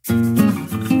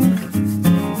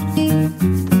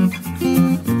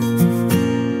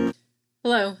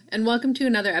and welcome to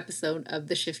another episode of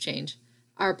The Shift Change,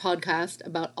 our podcast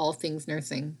about all things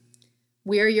nursing.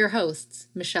 We are your hosts,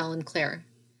 Michelle and Claire.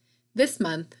 This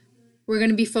month, we're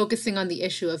going to be focusing on the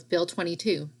issue of Bill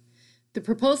 22, the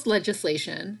proposed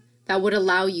legislation that would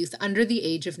allow youth under the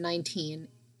age of 19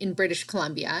 in British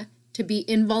Columbia to be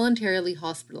involuntarily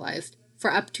hospitalized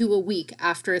for up to a week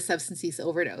after a substance use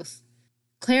overdose.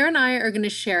 Claire and I are going to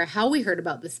share how we heard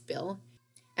about this bill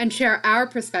and share our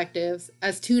perspectives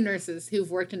as two nurses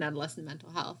who've worked in adolescent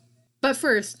mental health. But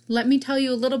first, let me tell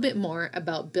you a little bit more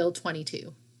about Bill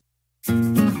 22.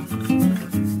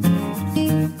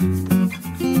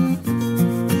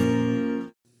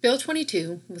 Bill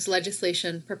 22 was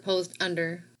legislation proposed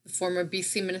under the former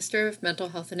BC Minister of Mental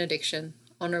Health and Addiction,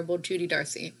 Honourable Judy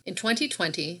Darcy. In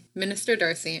 2020, Minister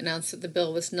Darcy announced that the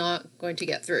bill was not going to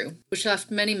get through, which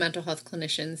left many mental health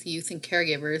clinicians, youth, and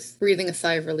caregivers breathing a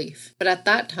sigh of relief. But at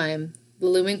that time, the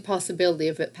looming possibility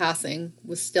of it passing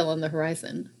was still on the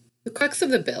horizon. The crux of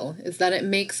the bill is that it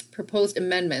makes proposed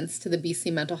amendments to the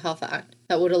BC Mental Health Act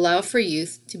that would allow for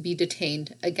youth to be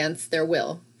detained against their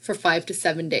will for 5 to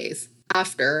 7 days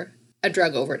after a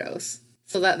drug overdose,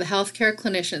 so that the healthcare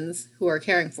clinicians who are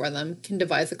caring for them can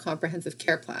devise a comprehensive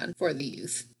care plan for the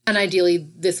youth. And ideally,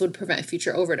 this would prevent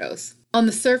future overdose. On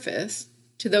the surface,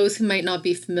 to those who might not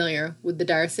be familiar with the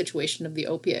dire situation of the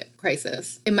opiate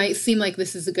crisis, it might seem like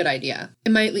this is a good idea.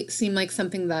 It might seem like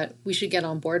something that we should get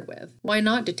on board with. Why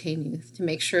not detain youth to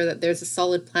make sure that there's a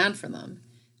solid plan for them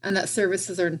and that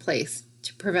services are in place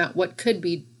to prevent what could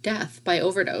be death by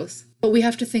overdose? But we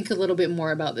have to think a little bit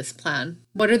more about this plan.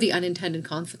 What are the unintended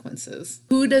consequences?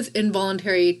 Who does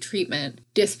involuntary treatment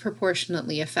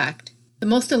disproportionately affect? The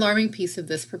most alarming piece of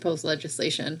this proposed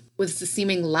legislation was the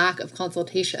seeming lack of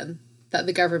consultation that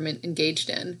the government engaged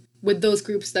in with those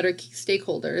groups that are key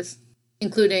stakeholders,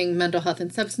 including mental health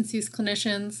and substance use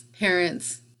clinicians,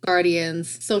 parents,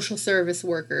 guardians, social service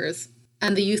workers,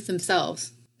 and the youth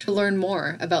themselves, to learn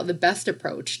more about the best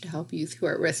approach to help youth who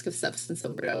are at risk of substance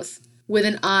overdose, with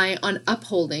an eye on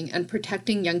upholding and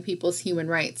protecting young people's human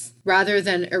rights, rather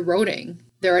than eroding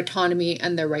their autonomy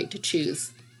and their right to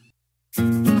choose.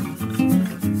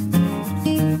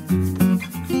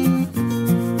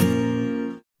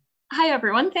 Hi,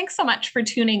 everyone. Thanks so much for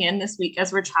tuning in this week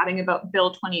as we're chatting about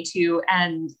Bill 22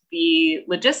 and the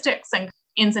logistics and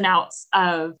ins and outs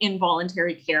of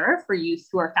involuntary care for youth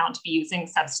who are found to be using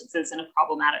substances in a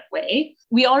problematic way.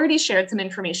 We already shared some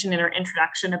information in our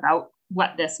introduction about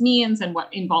what this means and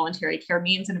what involuntary care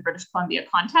means in a British Columbia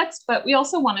context, but we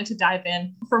also wanted to dive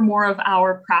in for more of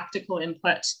our practical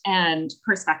input and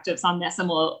perspectives on this, and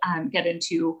we'll get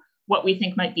into what we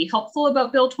think might be helpful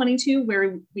about Bill 22,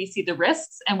 where we see the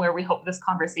risks, and where we hope this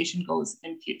conversation goes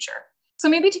in future. So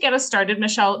maybe to get us started,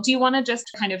 Michelle, do you want to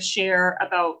just kind of share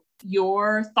about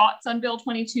your thoughts on Bill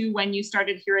 22 when you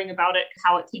started hearing about it,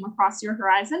 how it came across your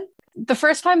horizon? The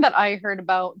first time that I heard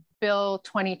about Bill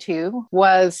 22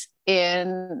 was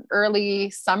in early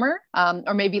summer,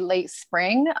 or maybe late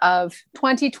spring of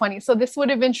 2020. So this would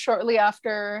have been shortly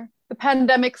after the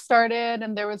pandemic started,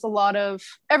 and there was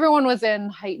everyone was in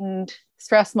heightened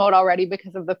stress mode already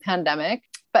because of the pandemic.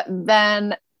 But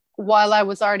then while I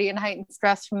was already in heightened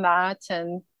stress from that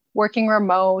and working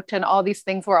remote, and all these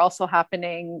things were also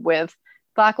happening with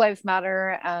Black Lives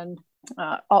Matter and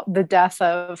the death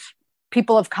of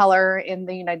people of color in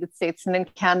the United States and in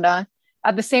Canada.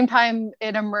 At the same time,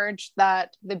 it emerged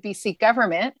that the BC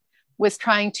government was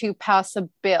trying to pass a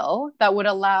bill that would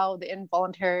allow the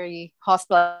involuntary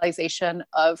hospitalization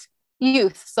of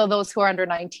youth. So those who are under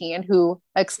 19 who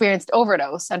experienced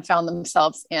overdose and found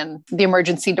themselves in the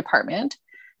emergency department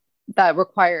that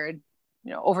required,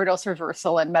 overdose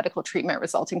reversal and medical treatment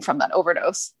resulting from that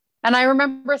overdose. And I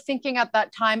remember thinking at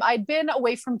that time, I'd been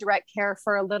away from direct care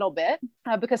for a little bit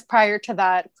because prior to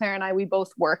that, Claire and I, we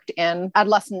both worked in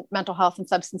adolescent mental health and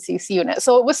substance use unit.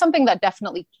 So it was something that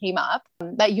definitely came up.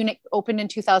 That unit opened in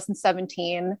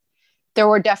 2017. There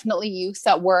were definitely youths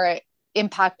that were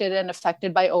impacted and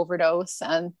affected by overdose,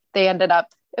 and they ended up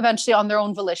eventually on their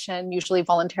own volition, usually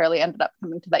voluntarily, ended up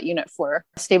coming to that unit for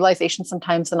stabilization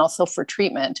sometimes and also for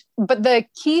treatment. But the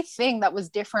key thing that was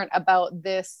different about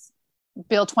this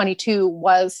Bill 22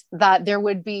 was that there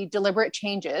would be deliberate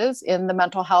changes in the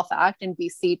Mental Health Act in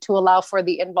BC to allow for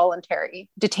the involuntary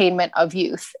detainment of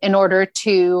youth in order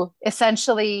to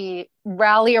essentially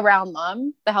rally around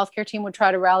them. The healthcare team would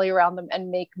try to rally around them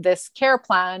and make this care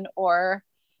plan or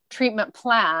treatment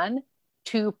plan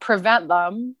to prevent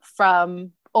them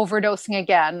from overdosing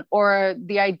again, or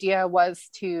the idea was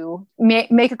to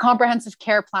make a comprehensive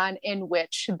care plan in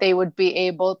which they would be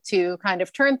able to kind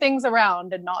of turn things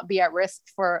around and not be at risk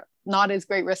for not as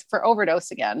great risk for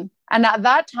overdose again. And at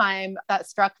that time, that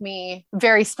struck me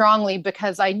very strongly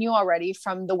because I knew already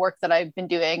from the work that I've been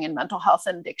doing in mental health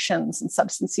and addictions and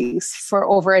substance use for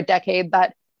over a decade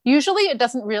that usually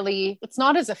it's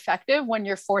not as effective when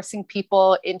you're forcing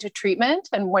people into treatment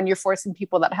and when you're forcing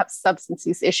people that have substance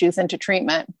use issues into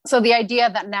treatment. So the idea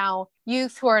that now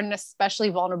youth who are an especially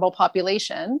vulnerable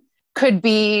population could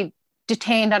be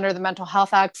detained under the Mental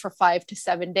Health Act for 5 to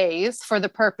 7 days for the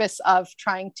purpose of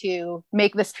trying to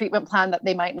make this treatment plan that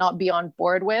they might not be on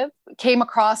board with came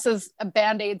across as a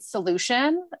Band-Aid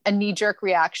solution, a knee-jerk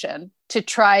reaction to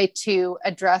try to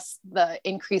address the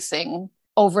increasing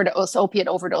opiate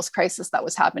overdose crisis that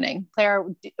was happening. Claire,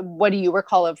 what do you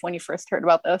recall of when you first heard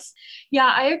about this?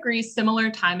 Yeah, I agree.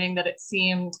 Similar timing, that it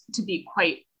seemed to be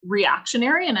quite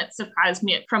reactionary, and it surprised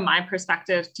me from my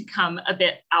perspective to come a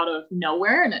bit out of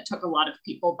nowhere. And it took a lot of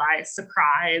people by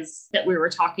surprise that we were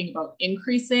talking about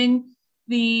increasing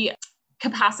the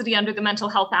capacity under the Mental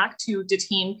Health Act to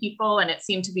detain people. And it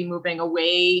seemed to be moving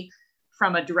away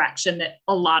from a direction that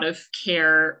a lot of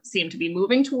care seemed to be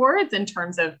moving towards in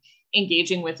terms of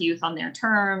engaging with youth on their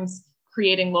terms,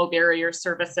 creating low barrier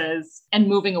services, and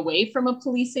moving away from a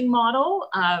policing model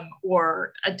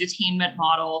or a detainment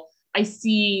model. I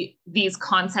see these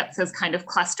concepts as kind of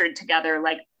clustered together,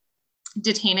 like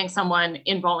detaining someone,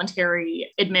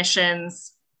 involuntary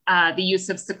admissions, the use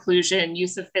of seclusion,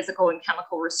 use of physical and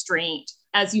chemical restraint.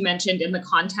 As you mentioned, in the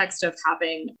context of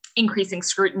having increasing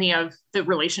scrutiny of the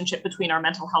relationship between our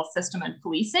mental health system and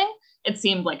policing, it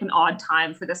seemed like an odd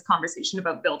time for this conversation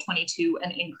about Bill 22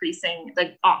 and increasing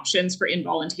the options for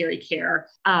involuntary care.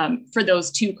 For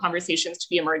those two conversations to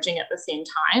be emerging at the same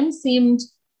time seemed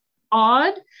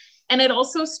odd. And it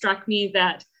also struck me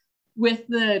that with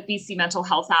the BC Mental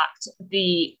Health Act,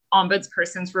 the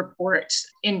Ombudsperson's report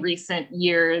in recent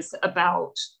years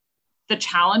about the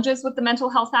challenges with the Mental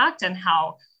Health Act and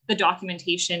how the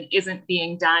documentation isn't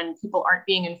being done, people aren't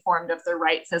being informed of their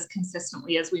rights as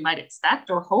consistently as we might expect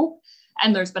or hope.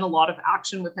 And there's been a lot of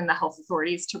action within the health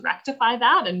authorities to rectify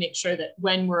that and make sure that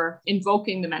when we're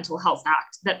invoking the Mental Health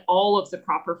Act, that all of the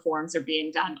proper forms are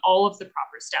being done, all of the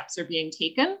proper steps are being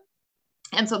taken.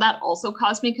 And so that also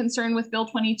caused me concern with Bill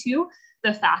 22,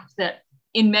 the fact that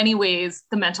in many ways,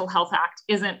 the Mental Health Act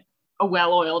isn't a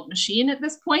well-oiled machine at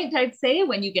this point, I'd say,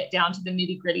 when you get down to the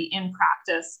nitty-gritty in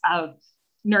practice of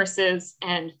nurses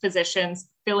and physicians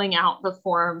filling out the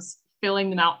forms, filling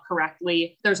them out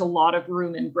correctly. There's a lot of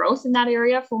room and growth in that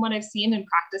area from what I've seen in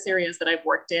practice areas that I've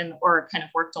worked in or kind of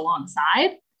worked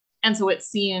alongside. And so it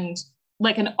seemed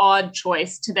like an odd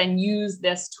choice to then use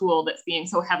this tool that's being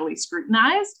so heavily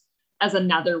scrutinized as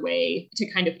another way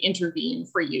to kind of intervene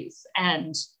for youth.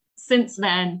 And since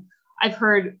then, I've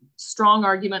heard strong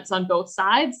arguments on both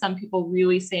sides. Some people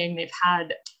really saying they've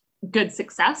had good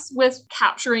success with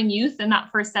capturing youth in that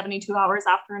first 72 hours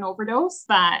after an overdose.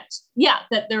 But yeah,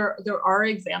 that there are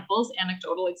examples,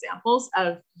 anecdotal examples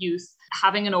of youth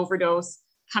having an overdose,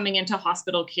 coming into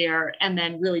hospital care, and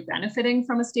then really benefiting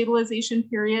from a stabilization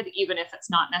period, even if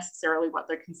it's not necessarily what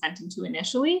they're consenting to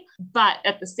initially. But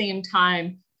at the same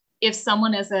time, if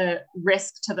someone is a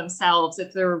risk to themselves,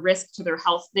 if they're a risk to their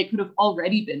health, they could have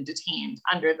already been detained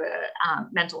under the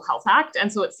Mental Health Act.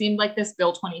 And so it seemed like this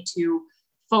Bill 22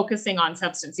 focusing on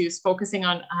substance use, focusing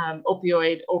on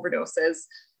opioid overdoses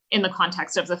in the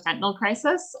context of the fentanyl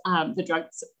crisis, the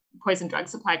poison drug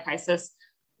supply crisis,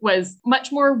 was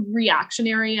much more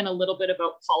reactionary and a little bit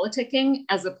about politicking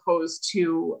as opposed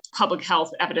to public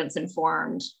health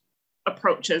evidence-informed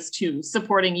approaches to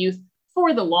supporting youth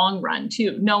for the long run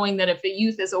too, knowing that if a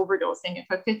youth is overdosing, if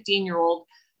a 15-year-old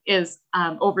is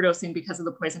overdosing because of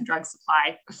the poison drug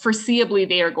supply, foreseeably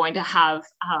they are going to have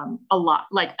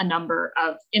a number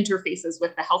of interfaces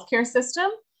with the healthcare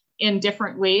system in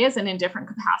different ways and in different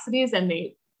capacities, and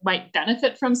they might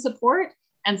benefit from support.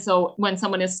 And so when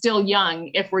someone is still young,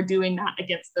 if we're doing that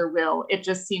against their will, it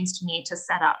just seems to me to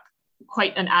set up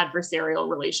quite an adversarial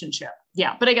relationship.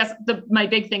 Yeah, but I guess my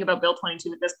big thing about Bill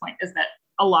 22 at this point is that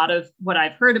a lot of what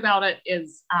I've heard about it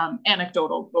is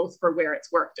anecdotal, both for where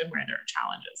it's worked and where there are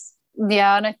challenges.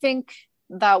 Yeah, and I think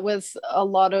that was a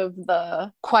lot of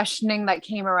the questioning that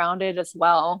came around it as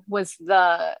well, was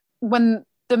when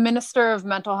the Minister of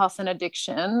Mental Health and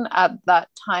Addiction at that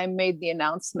time made the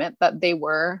announcement that they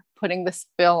were putting this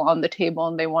bill on the table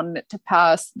and they wanted it to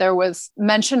pass, there was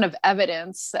mention of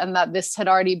evidence and that this had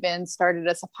already been started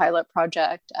as a pilot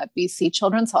project at BC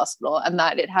Children's Hospital and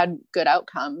that it had good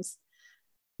outcomes.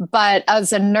 But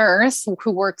as a nurse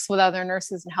who works with other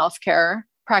nurses in healthcare,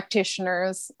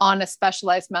 practitioners on a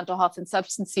specialized mental health and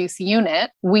substance use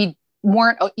unit, we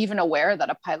weren't even aware that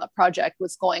a pilot project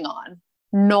was going on,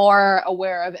 nor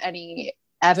aware of any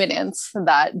evidence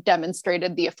that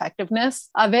demonstrated the effectiveness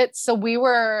of it. So we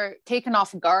were taken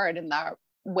off guard in that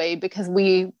way, because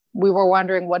we were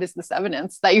wondering, what is this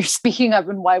evidence that you're speaking of,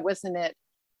 and why wasn't it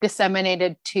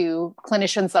disseminated to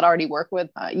clinicians that already work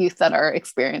with youth that are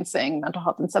experiencing mental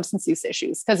health and substance use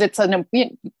issues? Because it's an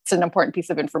important piece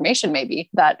of information,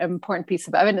 maybe that important piece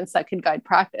of evidence that could guide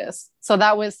practice. So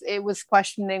it was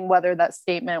questioning whether that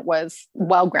statement was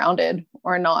well grounded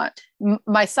or not.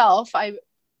 Myself,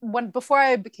 before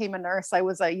I became a nurse, I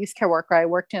was a youth care worker. I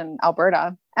worked in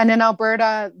Alberta. And in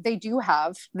Alberta, they do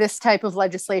have this type of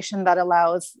legislation that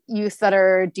allows youth that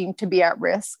are deemed to be at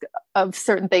risk of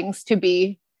certain things to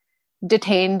be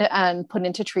detained and put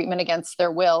into treatment against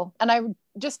their will. And I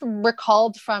just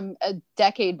recalled from a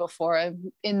decade before,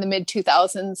 in the mid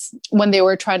 2000s, when they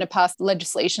were trying to pass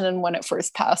legislation, and when it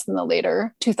first passed in the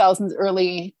later 2000s,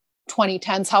 early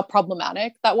 2010s, how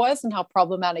problematic that was, and how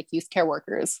problematic youth care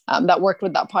workers that worked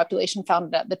with that population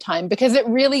found it at the time. Because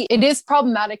it is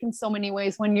problematic in so many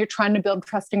ways when you're trying to build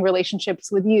trusting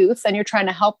relationships with youth and you're trying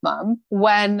to help them,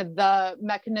 when the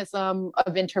mechanism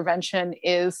of intervention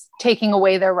is taking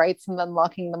away their rights and then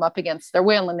locking them up against their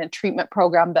will in a treatment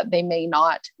program that they may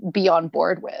not be on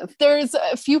board with. There's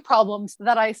a few problems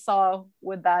that I saw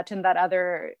with that, and that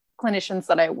other clinicians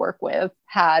that I work with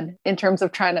had, in terms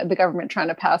of the government trying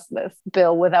to pass this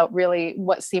bill without really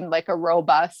what seemed like a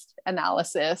robust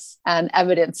analysis and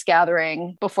evidence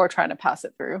gathering before trying to pass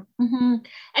it through. Mm-hmm.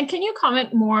 And can you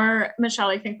comment more, Michelle?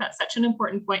 I think that's such an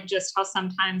important point, just how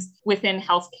sometimes within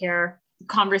healthcare,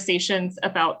 conversations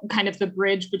about kind of the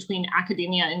bridge between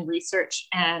academia and research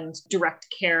and direct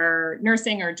care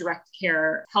nursing or direct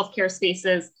care healthcare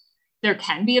spaces, there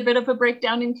can be a bit of a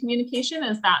breakdown in communication.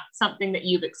 Is that something that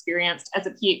you've experienced as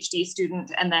a PhD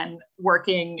student and then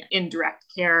working in direct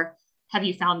care? Have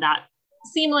you found that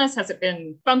seamless? Has it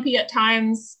been bumpy at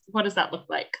times? What does that look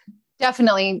like?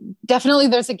 Definitely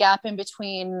there's a gap in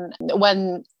between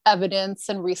when evidence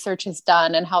and research is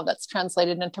done and how that's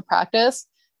translated into practice.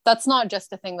 That's not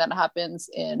just a thing that happens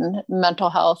in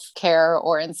mental health care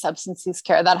or in substance use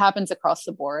care. That happens across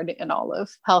the board in all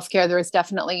of healthcare. There is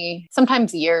definitely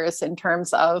sometimes years in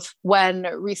terms of when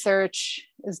research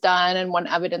is done and when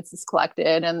evidence is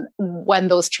collected and when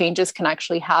those changes can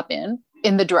actually happen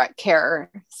in the direct care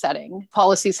setting.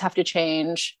 Policies have to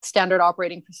change, standard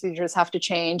operating procedures have to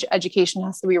change, education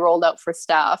has to be rolled out for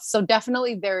staff. So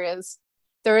definitely there is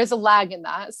a lag in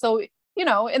that. So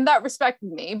in that respect,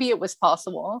 maybe it was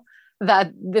possible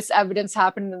that this evidence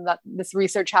happened and that this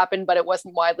research happened, but it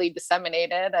wasn't widely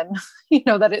disseminated. And,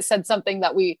 that it said something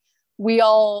that we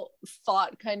all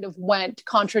thought kind of went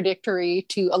contradictory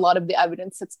to a lot of the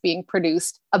evidence that's being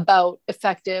produced about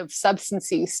effective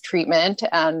substance use treatment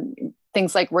and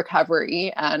things like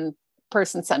recovery and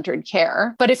person-centered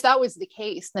care. But if that was the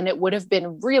case, then it would have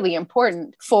been really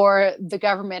important for the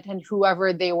government and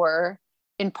whoever they were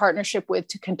in partnership with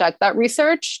to conduct that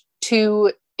research,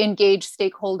 to engage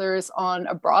stakeholders on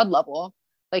a broad level,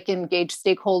 like engage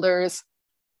stakeholders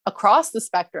across the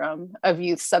spectrum of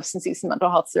youth substance use and mental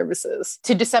health services,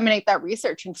 to disseminate that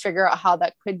research and figure out how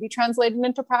that could be translated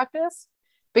into practice.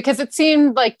 Because it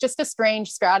seemed like just a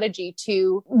strange strategy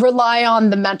to rely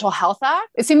on the Mental Health Act.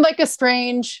 It seemed like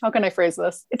how can I phrase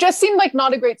this? It just seemed like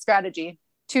not a great strategy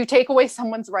to take away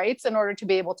someone's rights in order to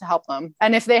be able to help them.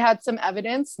 And if they had some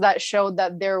evidence that showed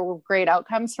that there were great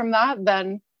outcomes from that,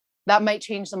 then that might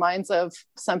change the minds of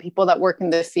some people that work in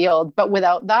the field. But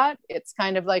without that, it's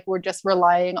kind of like we're just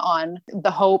relying on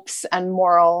the hopes and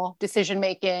moral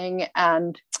decision-making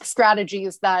and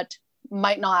strategies that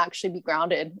might not actually be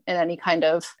grounded in any kind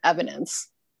of evidence.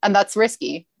 And that's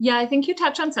risky. Yeah, I think you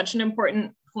touch on such an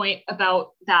important point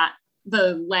about that,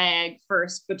 the lag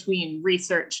first between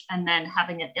research and then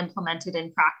having it implemented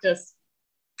in practice.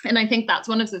 And I think that's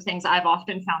one of the things I've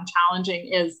often found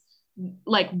challenging is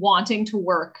like wanting to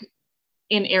work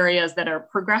in areas that are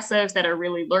progressive, that are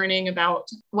really learning about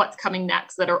what's coming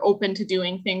next, that are open to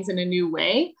doing things in a new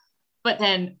way. But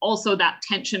then also that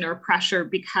tension or pressure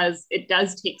because it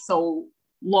does take so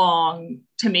long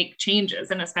to make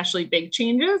changes, and especially big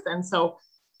changes. And so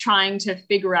trying to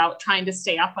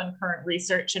stay up on current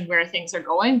research and where things are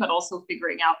going, but also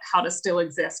figuring out how to still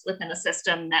exist within a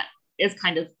system that is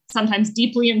kind of sometimes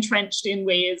deeply entrenched in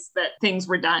ways that things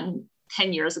were done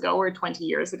 10 years ago or 20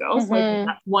 years ago. Mm-hmm. So I think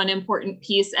that's one important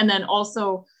piece. And then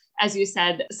also, as you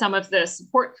said, some of the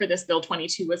support for this Bill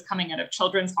 22 was coming out of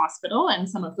Children's Hospital and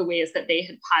some of the ways that they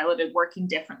had piloted working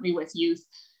differently with youth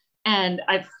And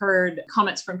I've heard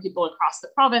comments from people across the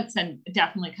province, and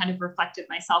definitely kind of reflected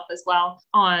myself as well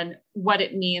on what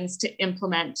it means to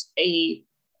implement a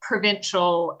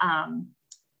provincial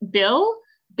bill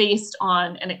based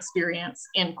on an experience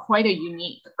in quite a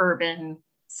unique urban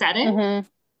setting. Mm-hmm.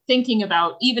 Thinking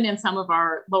about even in some of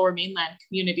our lower mainland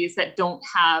communities that don't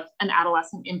have an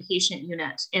adolescent inpatient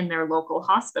unit in their local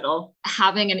hospital,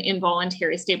 having an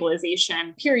involuntary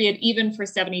stabilization period, even for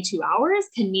 72 hours,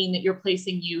 can mean that you're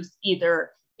placing youth either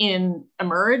in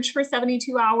emerge for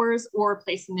 72 hours or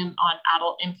placing them on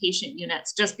adult inpatient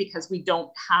units, just because we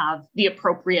don't have the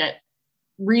appropriate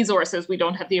resources, we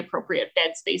don't have the appropriate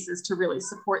bed spaces to really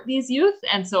support these youth.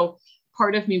 And so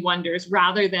part of me wonders,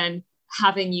 rather than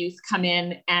having youth come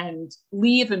in and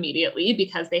leave immediately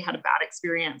because they had a bad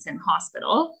experience in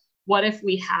hospital, what if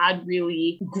we had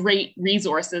really great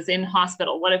resources in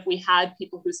hospital? What if we had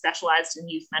people who specialized in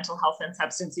youth mental health and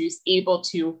substance use able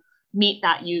to meet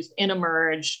that youth in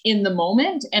emerge in the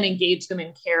moment and engage them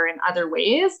in care in other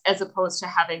ways, as opposed to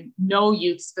having no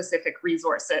youth specific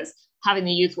resources, having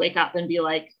the youth wake up and be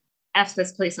like, F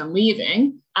this place, I'm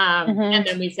leaving. And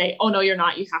then we say, oh, no, you're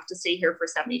not. You have to stay here for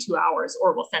 72 hours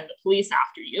or we'll send the police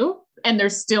after you. And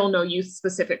there's still no youth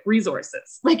specific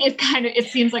resources. Like it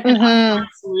seems like an upfront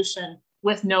solution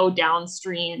with no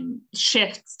downstream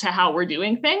shifts to how we're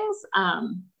doing things.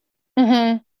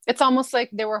 It's almost like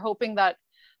they were hoping that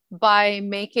by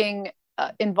making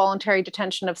involuntary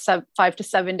detention of 5 to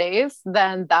 7 days,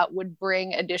 then that would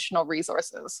bring additional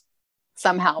resources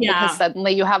somehow, because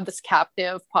suddenly you have this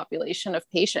captive population of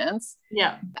patients.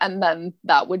 And then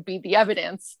that would be the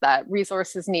evidence that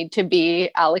resources need to be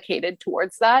allocated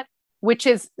towards that, which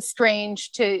is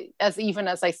strange to, even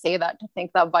as I say that, to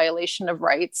think that violation of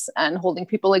rights and holding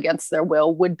people against their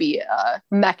will would be a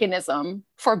mechanism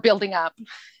for building up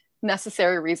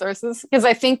necessary resources. Because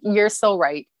I think you're so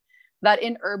right that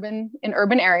in urban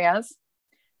areas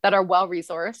that are well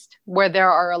resourced, where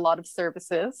there are a lot of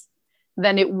services,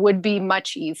 then it would be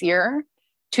much easier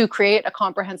to create a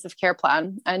comprehensive care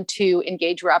plan and to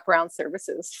engage wraparound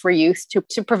services for youth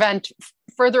to prevent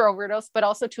further overdose, but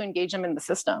also to engage them in the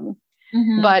system.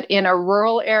 But in a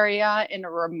rural area, in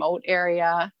a remote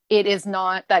area, it is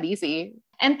not that easy.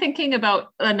 And thinking about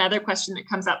another question that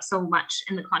comes up so much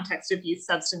in the context of youth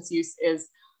substance use is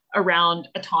around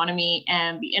autonomy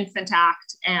and the Infant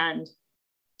Act and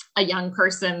a young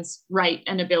person's right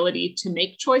and ability to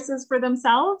make choices for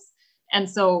themselves. And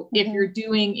so if you're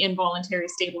doing involuntary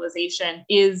stabilization,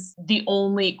 is the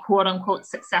only quote unquote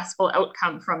successful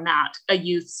outcome from that a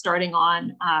youth starting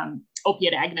on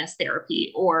opiate agonist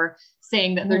therapy or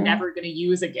saying that they're never going to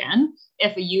use again?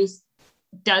 If a youth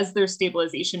does their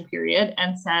stabilization period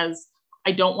and says,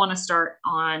 I don't want to start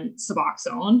on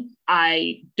Suboxone,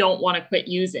 I don't want to quit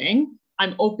using,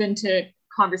 I'm open to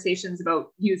conversations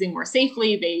about using more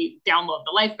safely. They download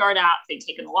the Lifeguard app, they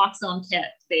take a naloxone kit,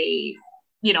 they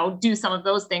do some of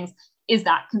those things. Is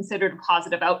that considered a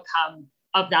positive outcome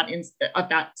of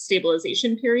that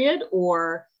stabilization period?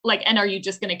 Or and are you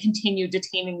just going to continue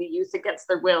detaining the youth against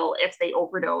their will if they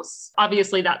overdose?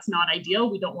 Obviously, that's not ideal.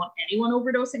 We don't want anyone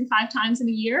overdosing 5 times in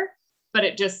a year, but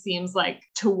it just seems like,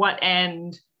 to what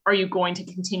end are you going to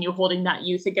continue holding that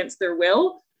youth against their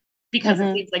will? Because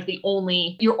it seems like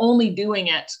you're only doing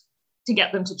it to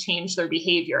get them to change their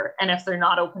behavior. And if they're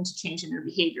not open to changing their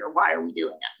behavior, why are we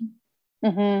doing it?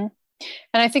 And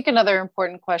I think another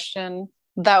important question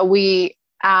that we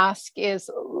ask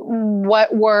is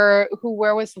where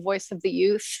was the voice of the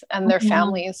youth and their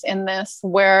families in this?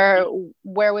 Where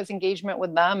was engagement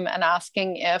with them, and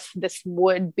asking if this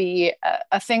would be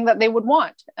a thing that they would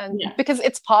want? And because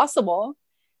it's possible,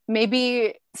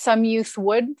 maybe some youth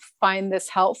would find this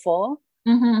helpful.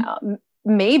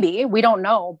 Maybe, we don't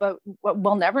know, but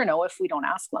we'll never know if we don't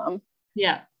ask them.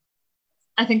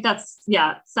 I think that's,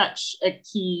 such a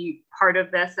key part of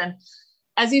this. And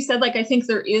as you said, I think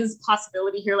there is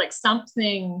possibility here,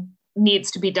 something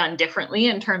needs to be done differently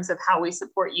in terms of how we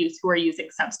support youth who are using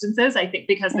substances. I think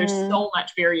because there's so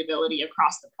much variability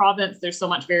across the province, there's so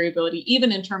much variability,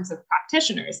 even in terms of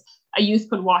practitioners. A youth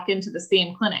could walk into the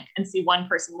same clinic and see one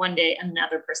person one day and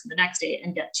another person the next day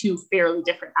and get 2 fairly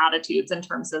different attitudes in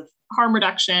terms of harm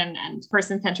reduction and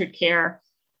person-centered care.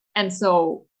 And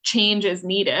so change is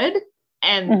needed.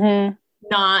 And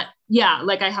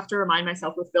I have to remind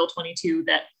myself with Bill 22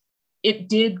 that it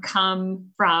did come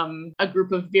from a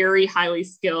group of very highly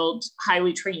skilled,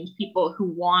 highly trained people who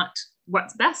want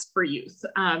what's best for youth,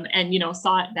 and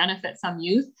saw it benefit some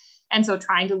youth. And so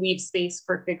trying to leave space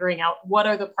for figuring out what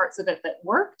are the parts of it that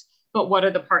worked, but what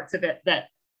are the parts of it that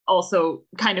also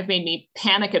kind of made me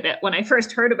panic a bit when I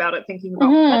first heard about it, thinking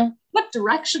about what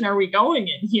direction are we going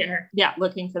in here? Yeah,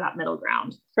 looking for that middle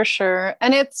ground. For sure.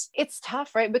 And it's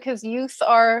tough, right? Because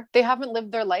they haven't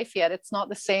lived their life yet. It's not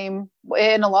the same.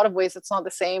 In a lot of ways, it's not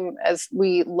the same as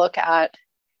we look at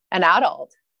an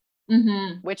adult,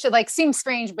 which like seems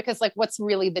strange because like, what's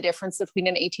really the difference between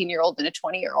an 18-year-old and a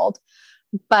 20-year-old?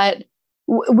 But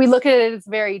we look at it as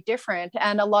very different.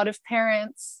 And a lot of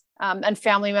parents and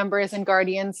family members and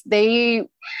guardians, they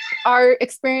are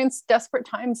experience desperate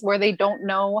times where they don't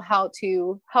know how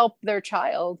to help their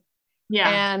child. Yeah.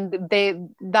 And they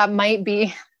might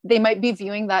be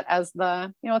viewing that as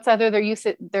it's either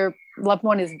their loved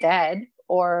one is dead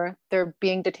or they're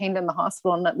being detained in the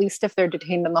hospital. And at least if they're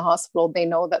detained in the hospital, they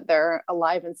know that they're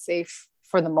alive and safe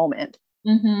for the moment.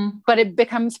 But it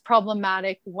becomes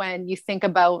problematic when you think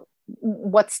about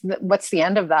what's the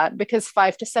end of that, because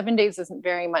 5 to 7 days isn't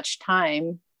very much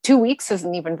time. 2 weeks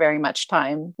isn't even very much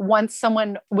time. Once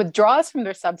someone withdraws from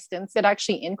their substance, it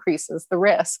actually increases the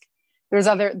risk. There's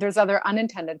other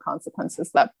unintended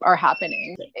consequences that are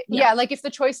happening. Yeah. Like if the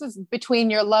choice is between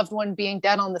your loved one being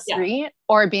dead on the street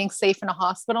or being safe in a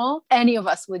hospital, any of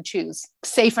us would choose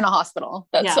safe in a hospital.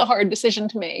 That's a hard decision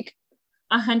to make.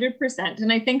 100%.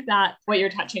 And I think that what you're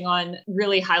touching on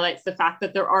really highlights the fact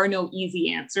that there are no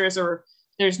easy answers, or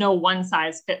there's no one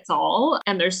size fits all.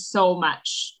 And there's so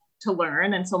much to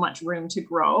learn and so much room to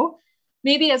grow.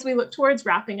 Maybe as we look towards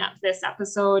wrapping up this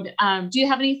episode, do you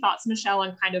have any thoughts, Michelle,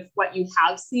 on kind of what you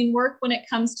have seen work when it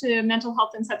comes to mental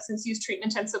health and substance use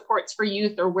treatment and supports for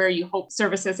youth, or where you hope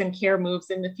services and care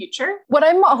moves in the future? What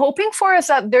I'm hoping for is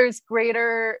that there's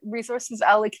greater resources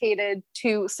allocated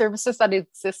to services that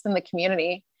exist in the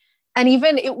community. And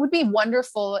even it would be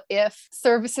wonderful if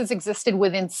services existed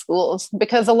within schools,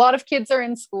 because a lot of kids are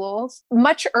in schools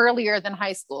much earlier than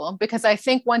high school. Because I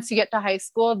think once you get to high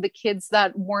school, the kids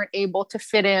that weren't able to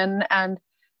fit in, and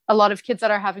a lot of kids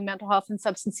that are having mental health and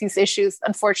substance use issues,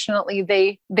 unfortunately,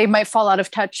 they might fall out of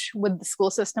touch with the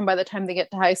school system by the time they get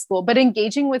to high school. But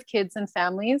engaging with kids and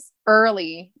families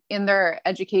early in their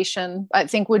education, I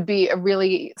think would be a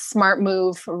really smart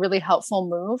move, a really helpful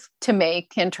move to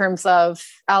make in terms of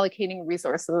allocating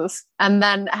resources. And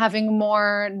then having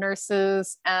more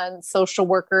nurses and social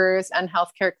workers and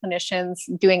healthcare clinicians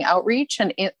doing outreach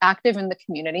and active in the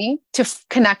community to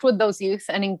connect with those youth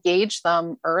and engage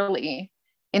them early,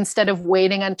 instead of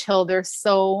waiting until they're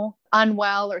so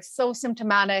unwell or so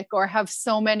symptomatic or have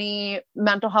so many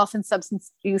mental health and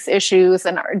substance use issues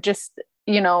and are just,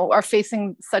 are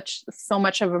facing so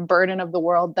much of a burden of the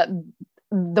world, that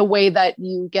the way that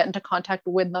you get into contact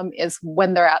with them is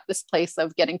when they're at this place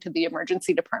of getting to the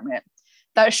emergency department.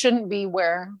 That shouldn't be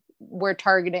where we're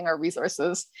targeting our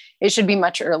resources. It should be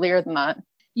much earlier than that.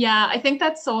 Yeah, I think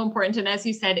that's so important. And as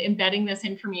you said, embedding this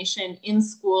information in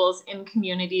schools, in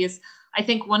communities. I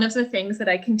think one of the things that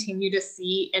I continue to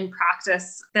see in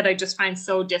practice that I just find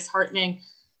so disheartening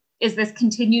is this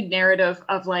continued narrative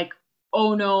of like,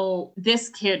 oh no, this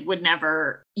kid would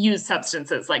never use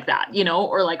substances like that,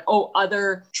 or like, oh,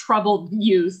 other troubled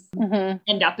youth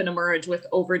end up and emerge with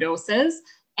overdoses.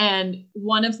 And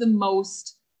one of the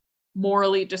most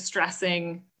morally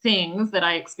distressing things that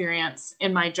I experience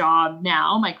in my job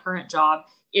now, my current job,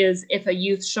 is if a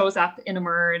youth shows up in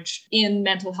emerge in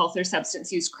mental health or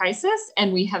substance use crisis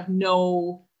and we have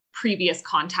no previous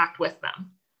contact with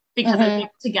them. Because I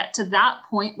think to get to that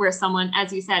point where someone,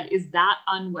 as you said, is that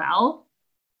unwell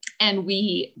and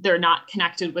they're not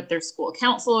connected with their school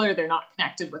counselor, they're not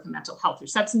connected with a mental health or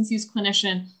substance use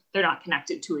clinician, they're not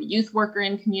connected to a youth worker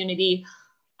in community.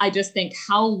 I just think,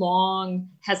 how long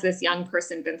has this young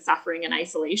person been suffering in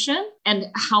isolation, and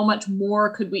how much more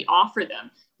could we offer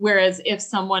them? Whereas if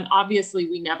someone, obviously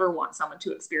we never want someone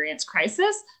to experience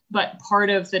crisis, but part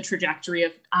of the trajectory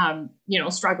of,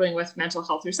 struggling with mental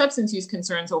health or substance use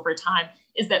concerns over time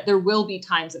is that there will be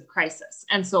times of crisis.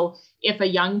 And so if a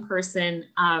young person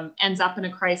ends up in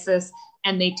a crisis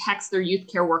and they text their youth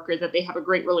care worker that they have a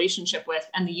great relationship with,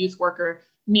 and the youth worker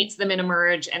meets them in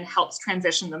emerge and helps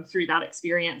transition them through that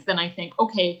experience, then I think,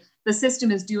 okay, the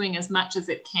system is doing as much as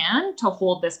it can to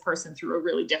hold this person through a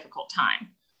really difficult time.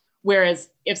 Whereas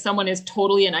if someone is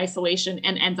totally in isolation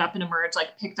and ends up in emerge,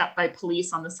 like picked up by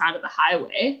police on the side of the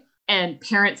highway, and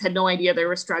parents had no idea they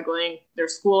were struggling, their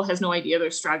school has no idea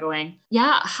they're struggling.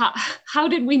 Yeah, how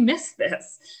did we miss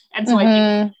this? And so I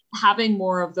think having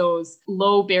more of those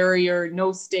low barrier,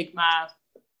 no stigma,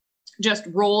 just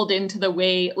rolled into the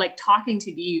way, like talking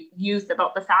to the youth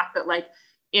about the fact that like,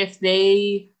 if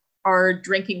they are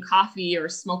drinking coffee or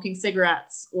smoking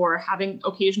cigarettes or having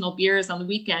occasional beers on the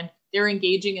weekend, they're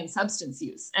engaging in substance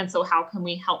use. And so how can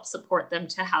we help support them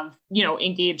to have,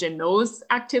 engage in those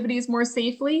activities more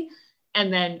safely?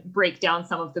 and then break down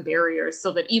some of the barriers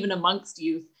so that even amongst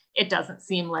youth, it doesn't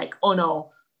seem like, oh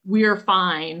no, we're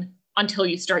fine until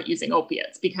you start using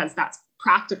opiates, because that's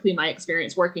practically my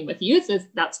experience working with youth is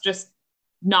that's just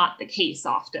not the case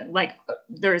often. Like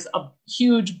there's a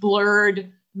huge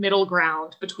blurred middle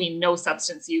ground between no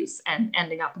substance use and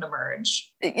ending up in a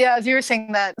merge. Yeah, as you were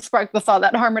saying, that sparked the thought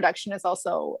that harm reduction is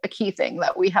also a key thing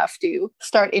that we have to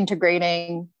start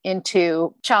integrating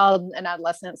into child and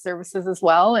adolescent services as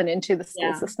well, and into the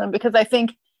school system. Because I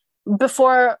think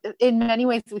before, in many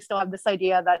ways, we still have this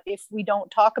idea that if we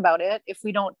don't talk about it, if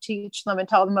we don't teach them and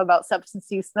tell them about substance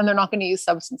use, then they're not going to use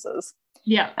substances.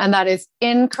 Yeah. And that is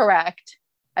incorrect.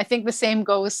 I think the same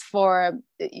goes for,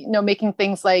 making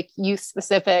things like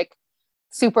youth-specific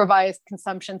supervised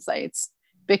consumption sites,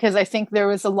 because I think there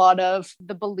was a lot of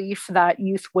the belief that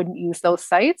youth wouldn't use those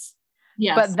sites.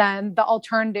 Yes. But then the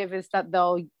alternative is that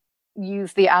they'll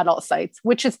use the adult sites,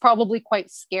 which is probably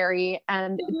quite scary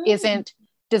and isn't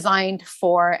designed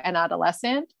for an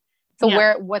adolescent.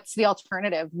 So what's the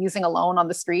alternative? Using a loan on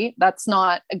the street? That's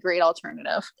not a great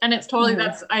alternative. And it's totally,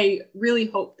 I really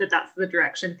hope that that's the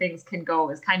direction things can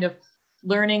go, is kind of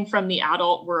learning from the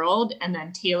adult world and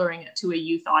then tailoring it to a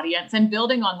youth audience and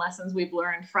building on lessons we've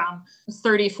learned from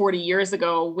 30, 40 years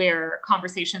ago, where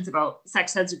conversations about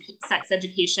sex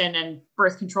education and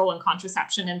birth control and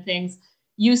contraception and things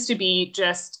used to be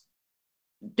just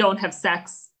don't have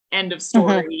sex, end of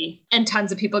story, and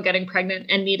tons of people getting pregnant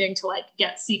and needing to like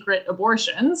get secret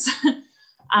abortions.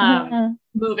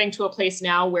 Moving to a place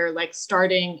now where, like,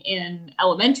 starting in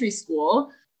elementary school,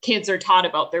 kids are taught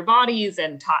about their bodies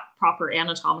and taught proper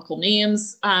anatomical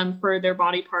names for their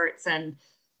body parts, and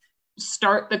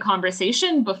start the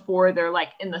conversation before they're like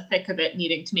in the thick of it,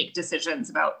 needing to make decisions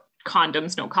about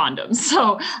condoms, no condoms.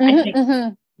 So I think,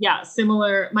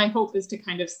 similar, my hope is to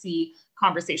kind of see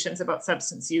conversations about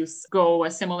substance use go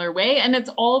a similar way. And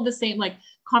it's all the same, like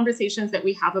conversations that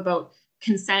we have about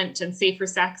consent and safer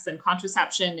sex and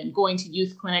contraception and going to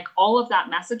youth clinic. All of that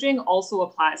messaging also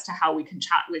applies to how we can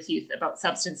chat with youth about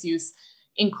substance use,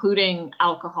 including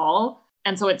alcohol.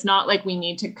 And so it's not like we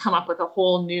need to come up with a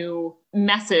whole new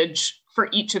message for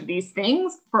each of these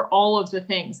things. For all of the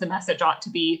things, the message ought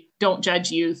to be, don't judge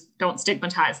youth, don't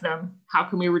stigmatize them. How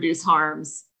can we reduce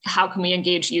harms? How can we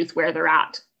engage youth where they're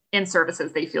at in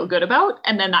services they feel good about?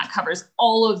 And then that covers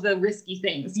all of the risky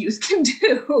things youth can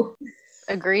do.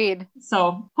 Agreed.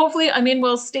 So hopefully,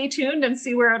 we'll stay tuned and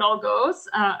see where it all goes.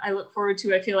 I look forward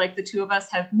to, I feel like the two of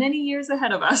us have many years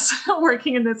ahead of us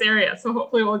working in this area. So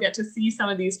hopefully we'll get to see some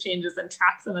of these changes and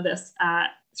track some of this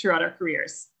throughout our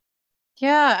careers.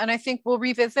 Yeah. And I think we'll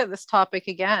revisit this topic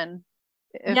again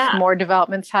if more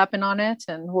developments happen on it,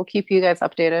 and we'll keep you guys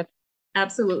updated.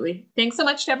 Absolutely. Thanks so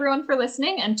much to everyone for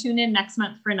listening, and tune in next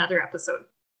month for another episode.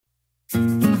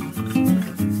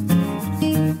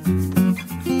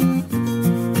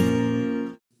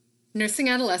 Nursing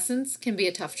adolescents can be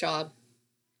a tough job.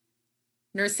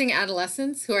 Nursing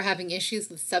adolescents who are having issues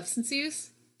with substance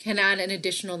use can add an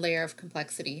additional layer of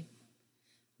complexity.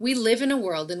 We live in a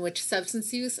world in which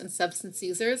substance use and substance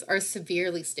users are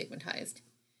severely stigmatized.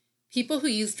 People who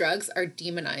use drugs are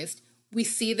demonized. We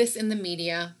see this in the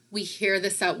media, we hear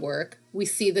this at work, we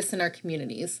see this in our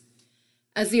communities.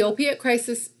 As the opiate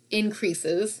crisis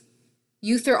increases,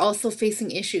 youth are also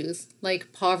facing issues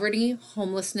like poverty,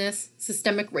 homelessness,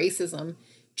 systemic racism,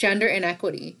 gender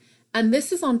inequity, and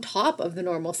this is on top of the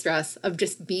normal stress of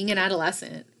just being an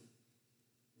adolescent.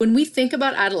 When we think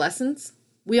about adolescents,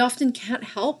 we often can't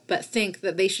help but think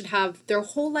that they should have their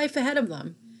whole life ahead of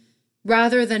them,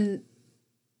 rather than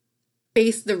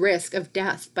face the risk of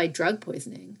death by drug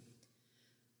poisoning.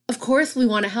 Of course, we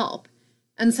want to help,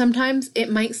 and sometimes it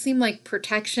might seem like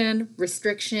protection,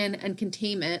 restriction, and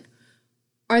containment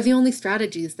are the only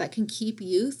strategies that can keep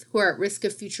youth who are at risk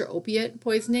of future opiate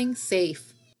poisoning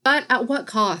safe. But at what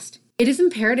cost? It is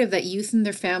imperative that youth and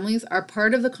their families are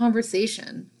part of the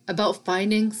conversation about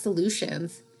finding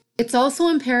solutions. It's also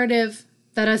imperative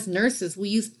that as nurses, we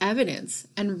use evidence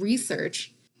and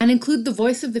research and include the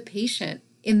voice of the patient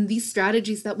in these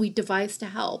strategies that we devise to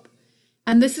help.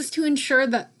 And this is to ensure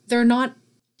that they're not...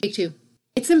 Take two.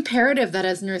 It's imperative that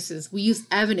as nurses, we use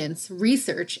evidence,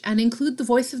 research, and include the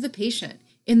voice of the patient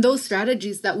in those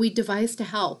strategies that we devise to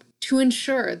help, to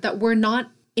ensure that we're not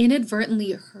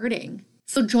inadvertently hurting.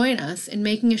 So join us in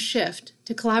making a shift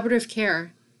to collaborative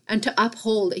care and to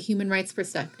uphold a human rights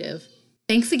perspective.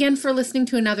 Thanks again for listening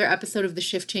to another episode of the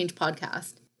Shift Change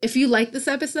podcast. If you like this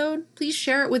episode, please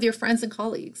share it with your friends and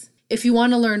colleagues. If you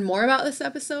want to learn more about this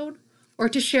episode or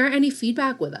to share any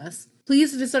feedback with us,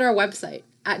 please visit our website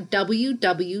at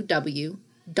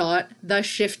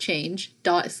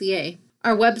www.theshiftchange.ca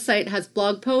Our website has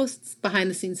blog posts,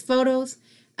 behind-the-scenes photos,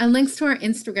 and links to our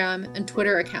Instagram and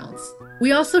Twitter accounts.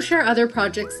 We also share other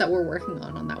projects that we're working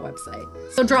on that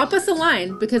website. So drop us a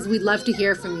line because we'd love to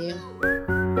hear from you.